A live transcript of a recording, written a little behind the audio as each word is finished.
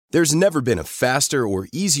There's never been a faster or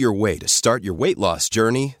easier way to start your weight loss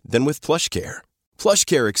journey than with PlushCare.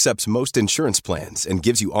 PlushCare accepts most insurance plans and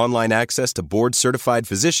gives you online access to board-certified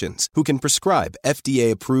physicians who can prescribe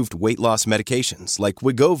FDA-approved weight loss medications like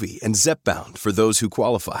Wegovy and Zepbound for those who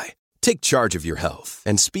qualify. Take charge of your health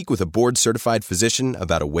and speak with a board-certified physician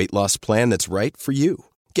about a weight loss plan that's right for you.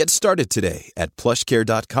 Get started today at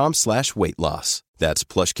plushcare.com/weight loss. That's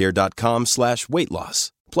plushcare.com/weight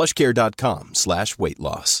loss. plushcare.com/weight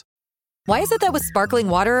loss. Why is it that with sparkling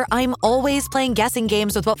water, I'm always playing guessing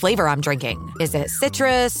games with what flavor I'm drinking? Is it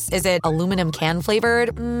citrus? Is it aluminum can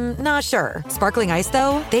flavored? Not sure. Sparkling ice,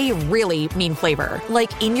 though, they really mean flavor.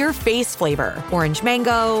 Like in-your-face flavor. Orange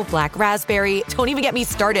mango, black raspberry. Don't even get me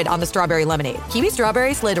started on the strawberry lemonade. Kiwi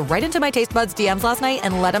Strawberry slid right into my taste buds DMs last night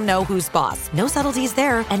and let them know who's boss. No subtleties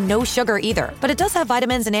there, and no sugar either. But it does have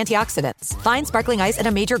vitamins and antioxidants. Find sparkling ice at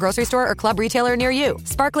a major grocery store or club retailer near you.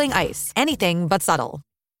 Sparkling ice. Anything but subtle.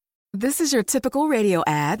 This is your typical radio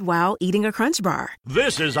ad while eating a Crunch Bar.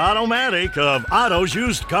 This is Automatic of Otto's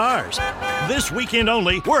Used Cars. This weekend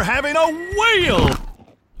only, we're having a whale!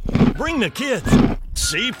 Bring the kids.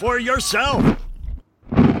 See for yourself.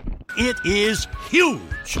 It is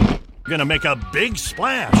huge. Gonna make a big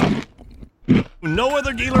splash. No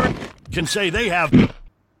other dealer can say they have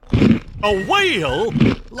a whale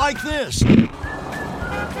like this.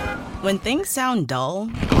 When things sound dull,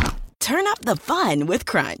 turn up the fun with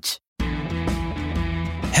Crunch.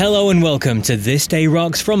 Hello and welcome to This Day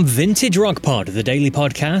Rocks from Vintage Rock Pod, the daily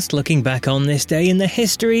podcast looking back on this day in the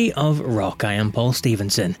history of rock. I am Paul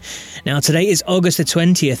Stevenson. Now today is August the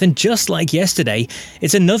 20th, and just like yesterday,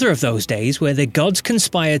 it's another of those days where the gods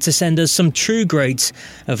conspired to send us some true greats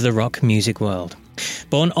of the rock music world.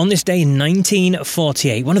 Born on this day in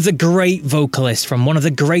 1948, one of the great vocalists from one of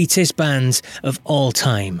the greatest bands of all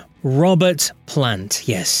time, Robert Plant.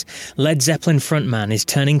 Yes, Led Zeppelin frontman is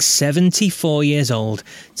turning 74 years old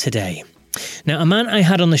today. Now, a man I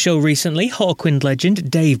had on the show recently, Hawkwind legend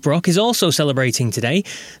Dave Brock, is also celebrating today.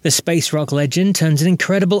 The space rock legend turns an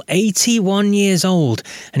incredible 81 years old,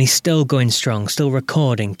 and he's still going strong, still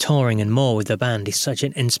recording, touring and more with the band. He's such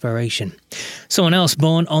an inspiration. Someone else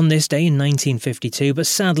born on this day in 1952, but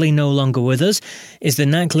sadly no longer with us, is the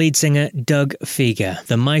Knack lead singer Doug Fieger.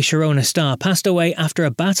 The My Sharona star passed away after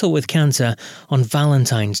a battle with cancer on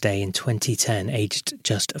Valentine's Day in 2010, aged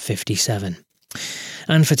just 57.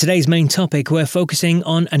 And for today's main topic, we're focusing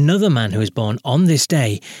on another man who was born on this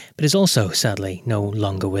day, but is also, sadly, no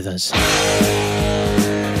longer with us.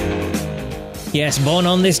 Yes, born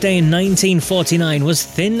on this day in 1949 was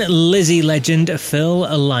Thin Lizzy legend Phil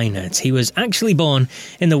Lynott. He was actually born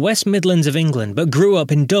in the West Midlands of England, but grew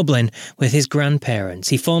up in Dublin with his grandparents.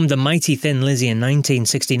 He formed the mighty Thin Lizzy in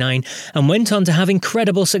 1969 and went on to have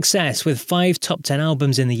incredible success with 5 top 10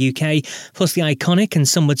 albums in the UK, plus the iconic and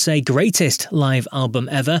some would say greatest live album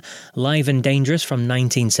ever, Live and Dangerous from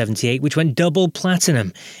 1978, which went double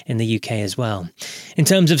platinum in the UK as well. In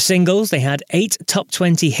terms of singles, they had 8 top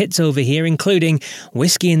 20 hits over here, including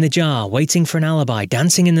Whiskey in the Jar, Waiting for an Alibi,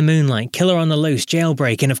 Dancing in the Moonlight, Killer on the Loose,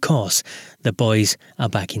 Jailbreak, and of course, The Boys Are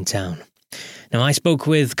Back in Town. Now, I spoke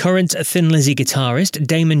with current Thin Lizzy guitarist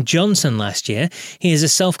Damon Johnson last year. He is a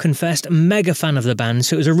self-confessed mega fan of the band,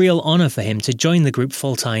 so it was a real honour for him to join the group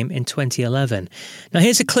full-time in 2011. Now,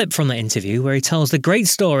 here's a clip from that interview where he tells the great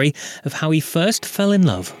story of how he first fell in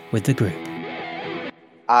love with the group.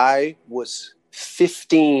 I was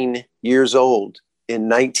 15 years old in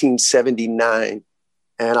 1979,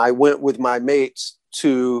 and I went with my mates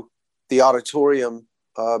to the auditorium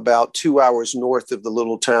about 2 hours north of the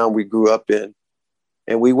little town we grew up in,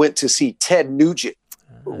 and we went to see Ted Nugent.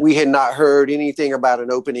 We had not heard anything about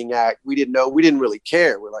an opening act. We didn't know. We didn't really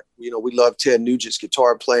care. We're like, we loved Ted Nugent's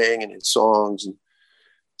guitar playing and his songs, and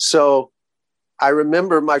so I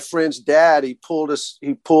remember my friend's dad. He pulled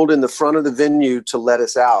in the front of the venue to let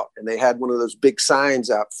us out, and they had one of those big signs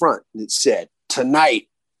out front that said, "Tonight,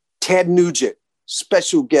 Ted Nugent,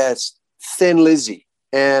 special guest, Thin Lizzy."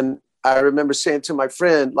 And I remember saying to my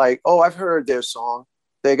friend, like, "Oh, I've heard their song.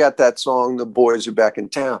 They got that song, The Boys Are Back in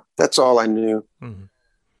Town." That's all I knew. Mm-hmm.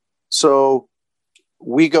 So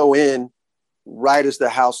we go in right as the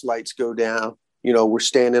house lights go down. We're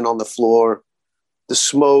standing on the floor, the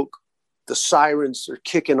smoke, the sirens are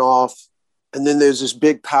kicking off. And then there's this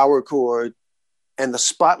big power chord and the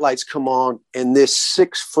spotlights come on, and this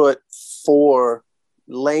 6'4"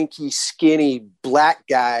 lanky, skinny black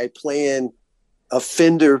guy playing a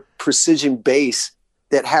Fender Precision bass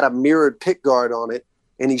that had a mirrored pickguard on it,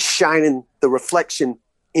 and he's shining the reflection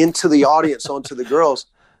into the audience, onto the girls.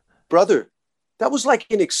 Brother, that was like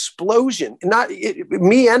an explosion.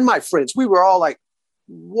 Me and my friends, we were all like,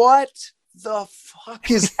 what the fuck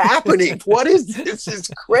is happening? What is this? It's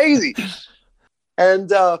crazy.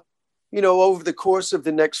 And, over the course of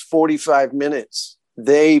the next 45 minutes,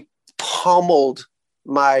 they pummeled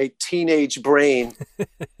my teenage brain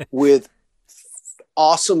with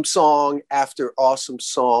awesome song after awesome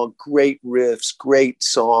song, great riffs, great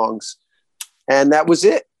songs. And that was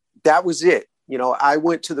it. I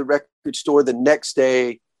went to the record store the next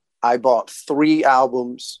day. I bought 3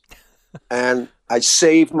 albums and I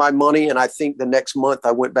saved my money. And I think the next month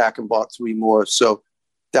I went back and bought 3 more. So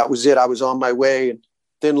that was it. I was on my way. And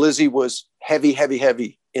then Lizzie was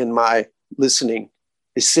heavy in my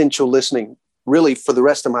essential listening, really for the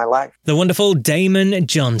rest of my life. The wonderful Damon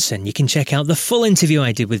Johnson. You can check out the full interview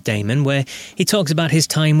I did with Damon, where he talks about his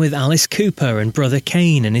time with Alice Cooper and Brother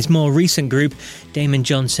Kane and his more recent group, Damon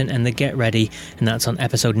Johnson and the Get Ready, and that's on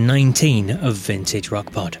episode 19 of Vintage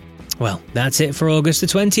Rock Pod. Well, that's it for August the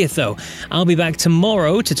 20th, though. I'll be back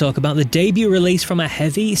tomorrow to talk about the debut release from a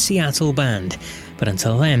heavy Seattle band. But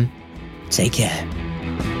until then, take care.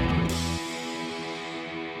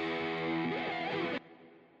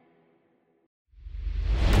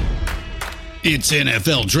 It's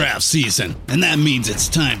NFL draft season, and that means it's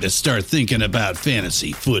time to start thinking about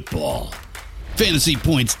fantasy football.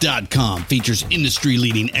 FantasyPoints.com features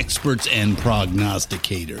industry-leading experts and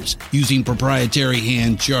prognosticators using proprietary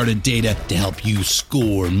hand-charted data to help you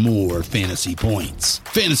score more fantasy points.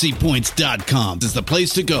 FantasyPoints.com is the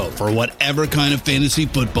place to go for whatever kind of fantasy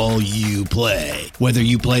football you play. Whether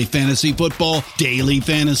you play fantasy football, daily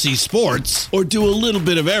fantasy sports, or do a little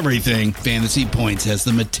bit of everything, Fantasy Points has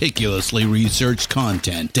the meticulously researched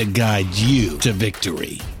content to guide you to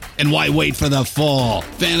victory. And why wait for the fall?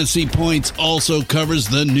 Fantasy Points also covers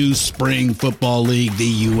the new spring football league,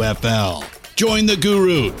 the UFL. Join the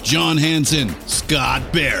guru, John Hansen,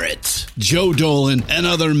 Scott Barrett, Joe Dolan, and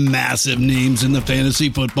other massive names in the fantasy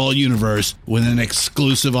football universe with an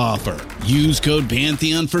exclusive offer. Use code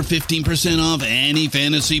Pantheon for 15% off any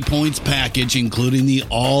Fantasy Points package, including the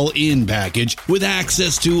all-in package, with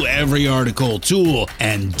access to every article, tool,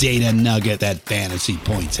 and data nugget that Fantasy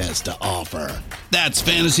Points has to offer. That's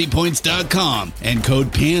FantasyPoints.com and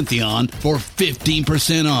code Pantheon for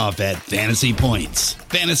 15% off at Fantasy Points.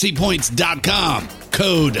 FantasyPoints.com,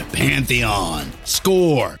 code Pantheon.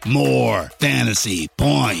 Score more fantasy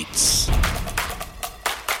points.